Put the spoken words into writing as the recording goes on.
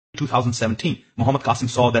2017, Muhammad Qasim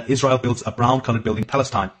saw that Israel builds a brown-colored building in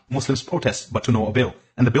Palestine. Muslims protest, but to no avail,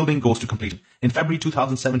 and the building goes to completion. In February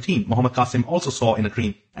 2017, Muhammad Qasim also saw in a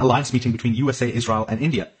dream an alliance meeting between USA, Israel, and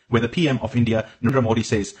India, where the PM of India, Narendra Modi,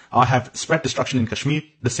 says, "I have spread destruction in Kashmir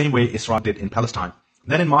the same way Israel did in Palestine."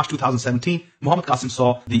 Then in March 2017, Muhammad Qasim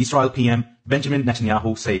saw the Israel PM, Benjamin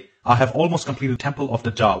Netanyahu, say, "I have almost completed the temple of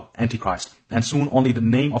the Dajjal, Antichrist, and soon only the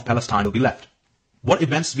name of Palestine will be left." What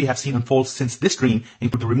events we have seen unfold since this dream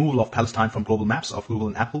include the removal of Palestine from global maps of Google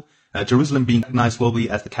and Apple, Jerusalem being recognized globally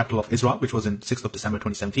as the capital of Israel, which was in 6th of December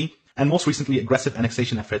 2017, and most recently aggressive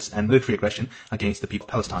annexation efforts and military aggression against the people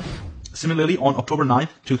of Palestine. Similarly, on October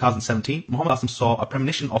 9th, 2017, Muhammad Qasim saw a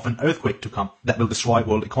premonition of an earthquake to come that will destroy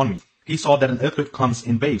world economy. He saw that an earthquake comes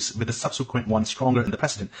in waves, with the subsequent one stronger than the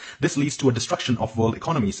precedent. This leads to a destruction of world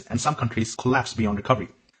economies, and some countries collapse beyond recovery.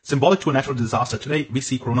 Symbolic to a natural disaster, today we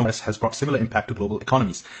see coronavirus has brought similar impact to global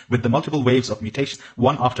economies. With the multiple waves of mutations,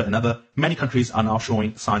 one after another, many countries are now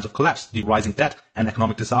showing signs of collapse, the rising debt and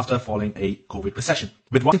economic disaster following a COVID recession.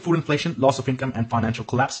 With rising food inflation, loss of income and financial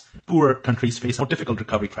collapse, poorer countries face a more difficult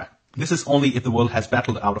recovery track. This is only if the world has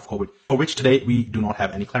battled out of COVID, for which today we do not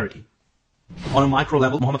have any clarity. On a micro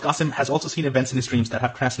level, Muhammad Qasim has also seen events in his dreams that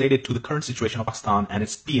have translated to the current situation of Pakistan and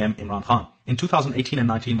its PM Imran Khan. In 2018 and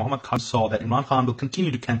 19, Muhammad Qasim saw that Imran Khan will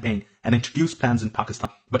continue to campaign and introduce plans in Pakistan,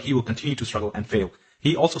 but he will continue to struggle and fail.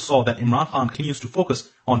 He also saw that Imran Khan continues to focus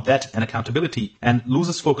on debt and accountability and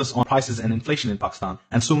loses focus on prices and inflation in Pakistan.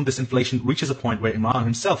 And soon this inflation reaches a point where Imran Khan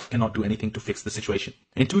himself cannot do anything to fix the situation.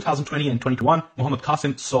 In 2020 and 2021, Muhammad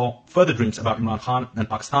Qasim saw further dreams about Imran Khan and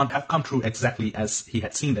Pakistan have come true exactly as he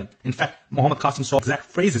had seen them. In fact, Muhammad Qasim saw exact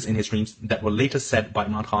phrases in his dreams that were later said by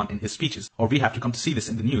Imran Khan in his speeches. Or we have to come to see this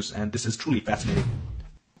in the news, and this is truly fascinating.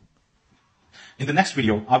 In the next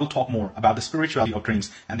video, I will talk more about the spirituality of dreams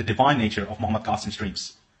and the divine nature of Muhammad Qasim's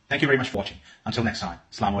dreams. Thank you very much for watching. Until next time,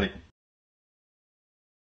 Assalamu alaikum.